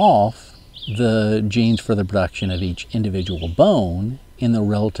on and off the genes for the production of each individual bone in the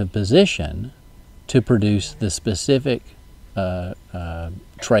relative position to produce the specific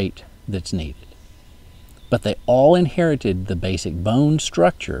trait that's needed. But they all inherited the basic bone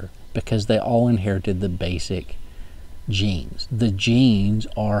structure because they all inherited the basic genes. The genes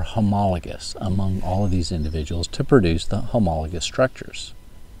are homologous among all of these individuals to produce the homologous structures.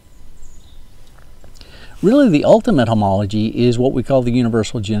 Really, the ultimate homology is what we call the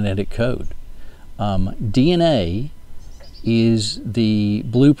universal genetic code. DNA is the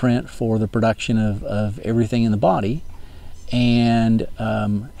blueprint for the production of everything in the body, and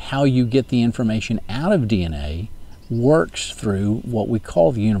how you get the information out of DNA works through what we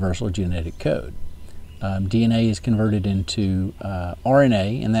call the universal genetic code. DNA is converted into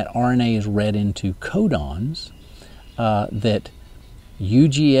RNA, and that RNA is read into codons that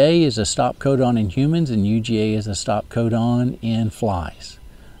UGA is a stop codon in humans, and UGA is a stop codon in flies.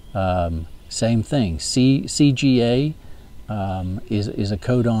 Same thing, CGA is a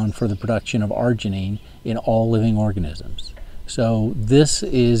codon for the production of arginine in all living organisms. So this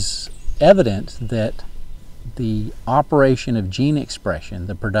is evidence that the operation of gene expression,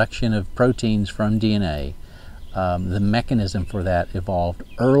 the production of proteins from DNA, the mechanism for that evolved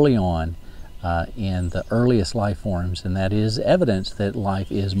early on in the earliest life forms, and that is evidence that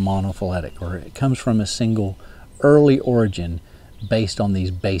life is monophyletic, or it comes from a single early origin based on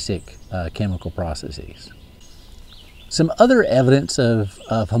these basic chemical processes. Some other evidence of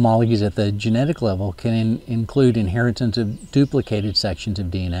homologies at the genetic level can include inheritance of duplicated sections of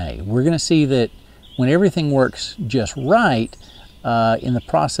DNA. We're going to see that when everything works just right, in the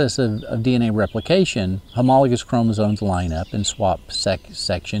process of DNA replication, homologous chromosomes line up and swap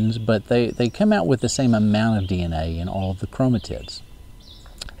sections, but they come out with the same amount of DNA in all of the chromatids.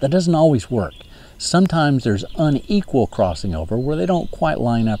 That doesn't always work. Sometimes there's unequal crossing over where they don't quite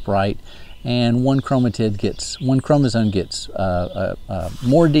line up right, and one chromosome gets more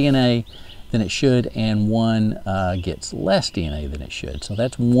DNA than it should, and one gets less DNA than it should. So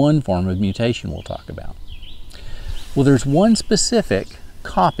that's one form of mutation we'll talk about. Well, there's one specific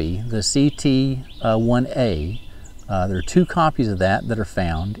copy, the CT1A. There are two copies of that are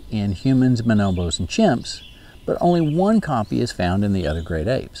found in humans, bonobos, and chimps, but only one copy is found in the other great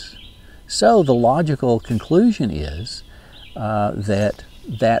apes. So the logical conclusion is that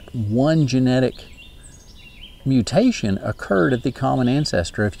one genetic mutation occurred at the common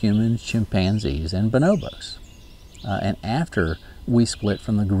ancestor of humans, chimpanzees, and bonobos, and after we split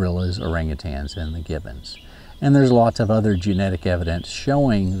from the gorillas, orangutans, and the gibbons. And there's lots of other genetic evidence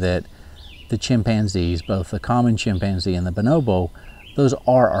showing that the chimpanzees, both the common chimpanzee and the bonobo, those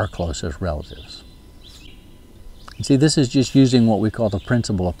are our closest relatives. And see, this is just using what we call the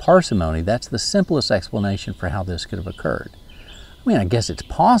principle of parsimony. That's the simplest explanation for how this could have occurred. I mean, I guess it's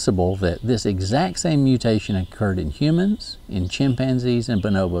possible that this exact same mutation occurred in humans, in chimpanzees, and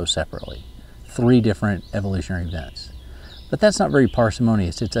bonobos separately. 3 different evolutionary events. But that's not very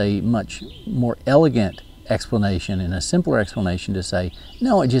parsimonious. It's a much more elegant explanation and a simpler explanation to say,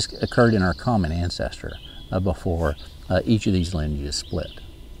 no, it just occurred in our common ancestor before each of these lineages split.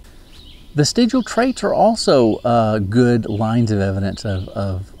 Vestigial traits are also good lines of evidence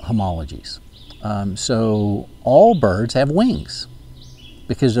of homologies. So all birds have wings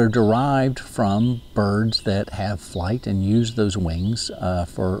because they're derived from birds that have flight and use those wings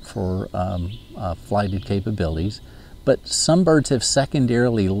for flighted capabilities. But some birds have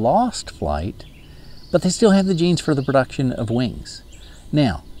secondarily lost flight, but they still have the genes for the production of wings.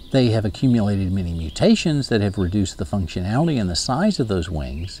 Now, they have accumulated many mutations that have reduced the functionality and the size of those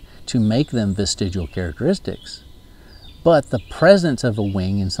wings to make them vestigial characteristics. But the presence of a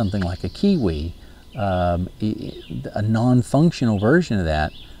wing in something like a kiwi, a non-functional version of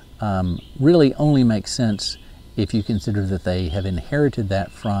that, really only makes sense if you consider that they have inherited that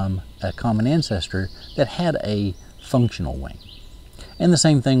from a common ancestor that had a functional wing. And the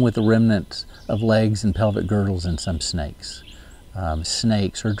same thing with the remnants of legs and pelvic girdles in some snakes.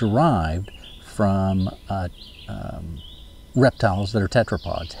 Snakes are derived from reptiles that are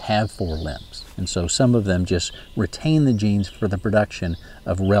tetrapods, have 4 limbs. And so some of them just retain the genes for the production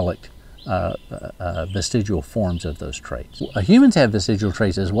of relict vestigial forms of those traits. Humans have vestigial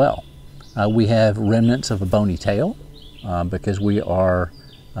traits as well. We have remnants of a bony tail because we are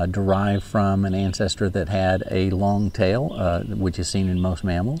derived from an ancestor that had a long tail, which is seen in most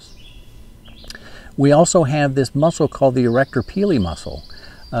mammals. We also have this muscle called the erector pili muscle.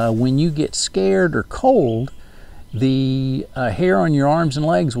 When you get scared or cold, the hair on your arms and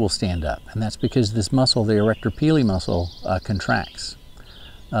legs will stand up, and that's because this muscle, the erector pili muscle, contracts.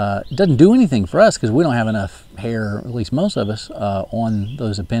 It doesn't do anything for us because we don't have enough hair, at least most of us, on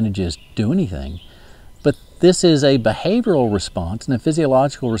those appendages to do anything. But this is a behavioral response and a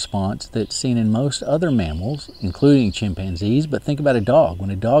physiological response that's seen in most other mammals, including chimpanzees. But think about a dog.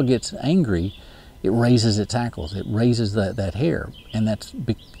 When a dog gets angry, it raises its hackles, it raises that hair, and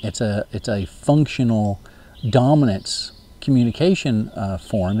it's a functional dominance communication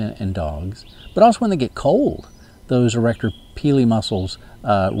form in dogs. But also when they get cold, those erector pili muscles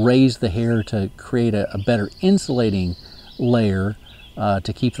raise the hair to create a better insulating layer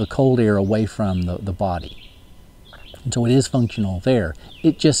to keep the cold air away from the body. And so it is functional there.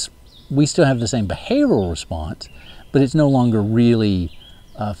 We still have the same behavioral response, but it's no longer really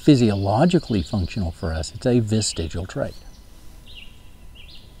physiologically functional for us. It's a vestigial trait.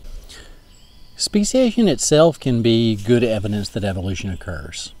 Speciation itself can be good evidence that evolution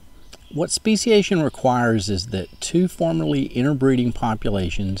occurs. What speciation requires is that 2 formerly interbreeding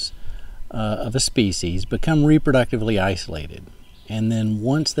populations of a species become reproductively isolated. And then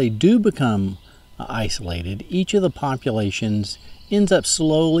once they do become isolated, each of the populations ends up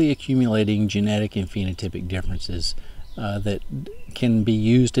slowly accumulating genetic and phenotypic differences that can be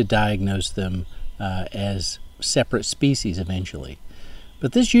used to diagnose them as separate species eventually.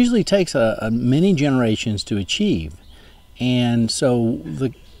 But this usually takes many generations to achieve. And so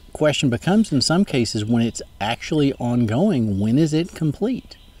the question becomes, in some cases, when it's actually ongoing, when is it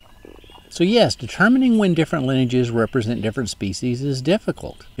complete? So yes, determining when different lineages represent different species is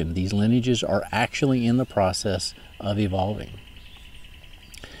difficult. And these lineages are actually in the process of evolving.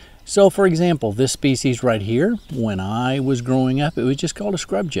 So for example, this species right here, when I was growing up, it was just called a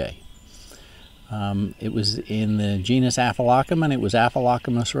scrub jay. It was in the genus Aphelocum, and it was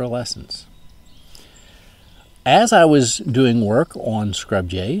Aphelocumus urulescens. As I was doing work on scrub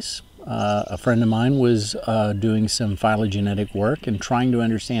jays, a friend of mine was doing some phylogenetic work and trying to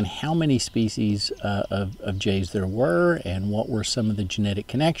understand how many species of jays there were and what were some of the genetic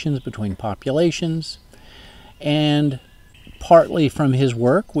connections between populations. And partly from his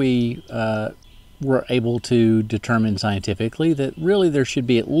work, we were able to determine scientifically that really there should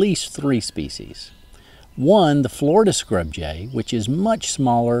be at least 3 species. One, the Florida scrub jay, which is much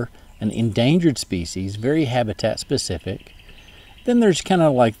smaller, an endangered species, very habitat specific. Then there's kind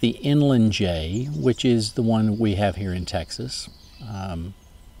of like the inland jay, which is the one we have here in Texas.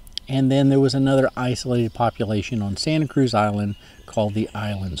 And then there was another isolated population on Santa Cruz Island called the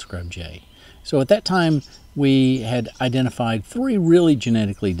island scrub jay. So at that time, we had identified 3 really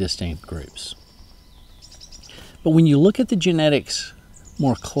genetically distinct groups. But when you look at the genetics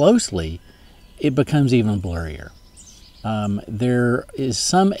more closely, it becomes even blurrier. There is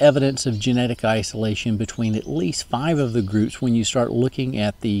some evidence of genetic isolation between at least 5 of the groups when you start looking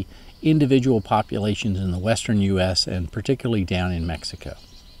at the individual populations in the western U.S. and particularly down in Mexico.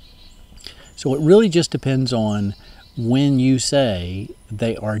 So it really just depends on when you say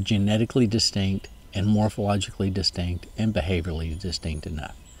they are genetically distinct and morphologically distinct and behaviorally distinct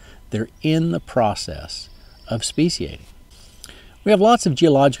enough. They're in the process of speciating. We have lots of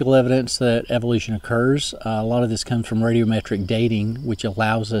geological evidence that evolution occurs. A lot of this comes from radiometric dating, which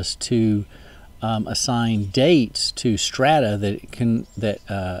allows us to assign dates to strata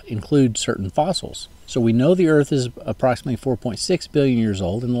that include certain fossils. So we know the Earth is approximately 4.6 billion years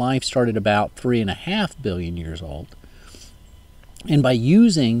old, and life started about 3.5 billion years old. And by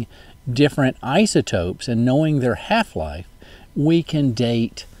using different isotopes and knowing their half-life, we can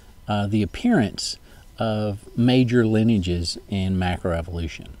date the appearance of major lineages in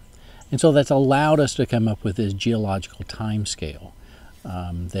macroevolution. And so that's allowed us to come up with this geological time scale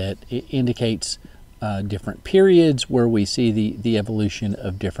that indicates different periods where we see the evolution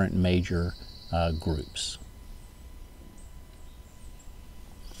of different major groups.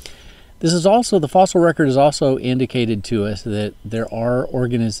 This is also, the fossil record has also indicated to us that there are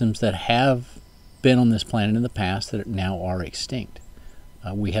organisms that have been on this planet in the past that now are extinct.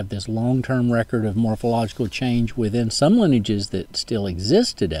 We have this long-term record of morphological change within some lineages that still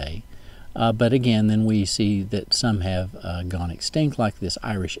exist today, but again, then we see that some have gone extinct, like this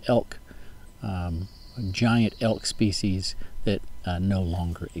Irish elk, a giant elk species that no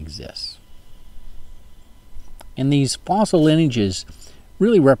longer exists. And these fossil lineages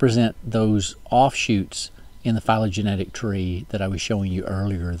really represent those offshoots in the phylogenetic tree that I was showing you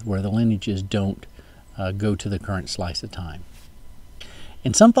earlier, where the lineages don't go to the current slice of time.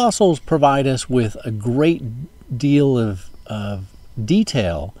 And some fossils provide us with a great deal of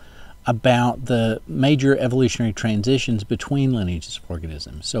detail about the major evolutionary transitions between lineages of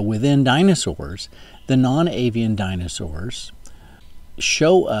organisms. So within dinosaurs, the non-avian dinosaurs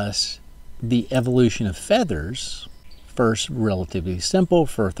show us the evolution of feathers, first relatively simple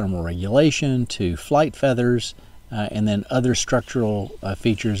for thermal regulation to flight feathers, and then other structural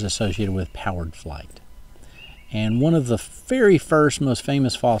features associated with powered flight. And one of the very first, most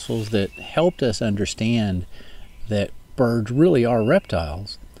famous fossils that helped us understand that birds really are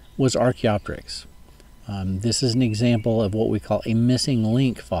reptiles was Archaeopteryx. This is an example of what we call a missing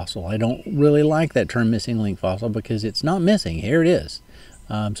link fossil. I don't really like that term missing link fossil because it's not missing. Here it is.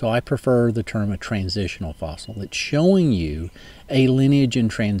 So I prefer the term a transitional fossil. It's showing you a lineage in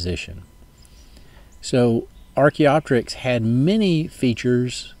transition. So Archaeopteryx had many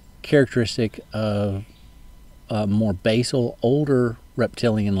features characteristic of more basal, older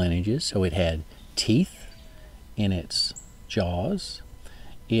reptilian lineages. So it had teeth in its jaws.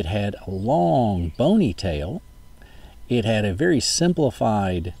 It had a long, bony tail. It had a very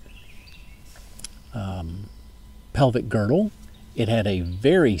simplified pelvic girdle. It had a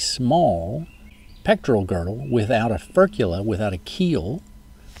very small pectoral girdle without a furcula, without a keel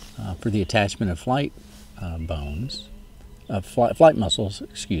for the attachment of flight bones, flight muscles,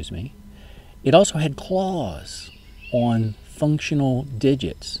 excuse me. It also had claws on functional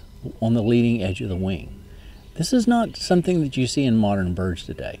digits on the leading edge of the wing. This is not something that you see in modern birds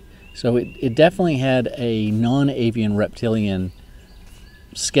today. So it definitely had a non-avian reptilian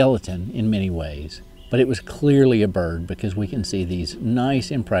skeleton in many ways, but it was clearly a bird because we can see these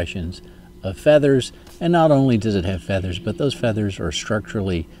nice impressions of feathers. And not only does it have feathers, but those feathers are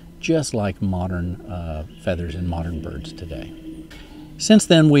structurally just like modern feathers in modern birds today. Since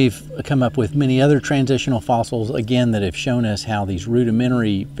then, we've come up with many other transitional fossils, again, that have shown us how these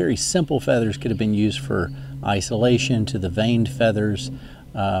rudimentary, very simple feathers could have been used for isolation, to the veined feathers,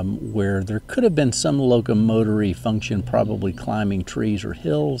 where there could have been some locomotory function, probably climbing trees or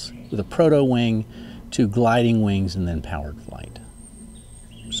hills with a proto-wing, to gliding wings and then powered flight.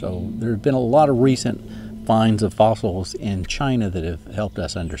 So there have been a lot of recent finds of fossils in China that have helped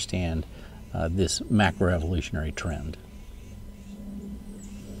us understand this macroevolutionary trend.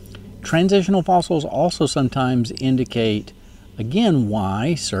 Transitional fossils also sometimes indicate, again,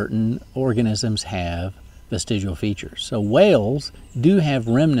 why certain organisms have vestigial features. So whales do have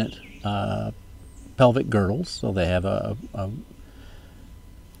remnant pelvic girdles, so they have a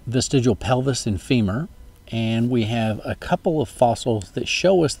vestigial pelvis and femur, and we have a couple of fossils that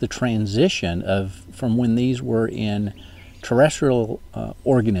show us the transition from when these were in terrestrial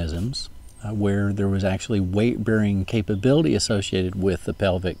organisms, where there was actually weight-bearing capability associated with the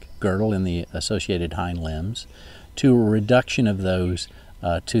pelvic girdle and the associated hind limbs, to a reduction of those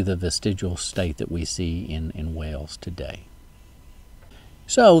to the vestigial state that we see in whales today.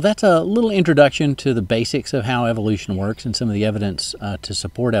 So that's a little introduction to the basics of how evolution works and some of the evidence to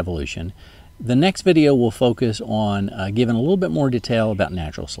support evolution. The next video will focus on giving a little bit more detail about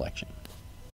natural selection.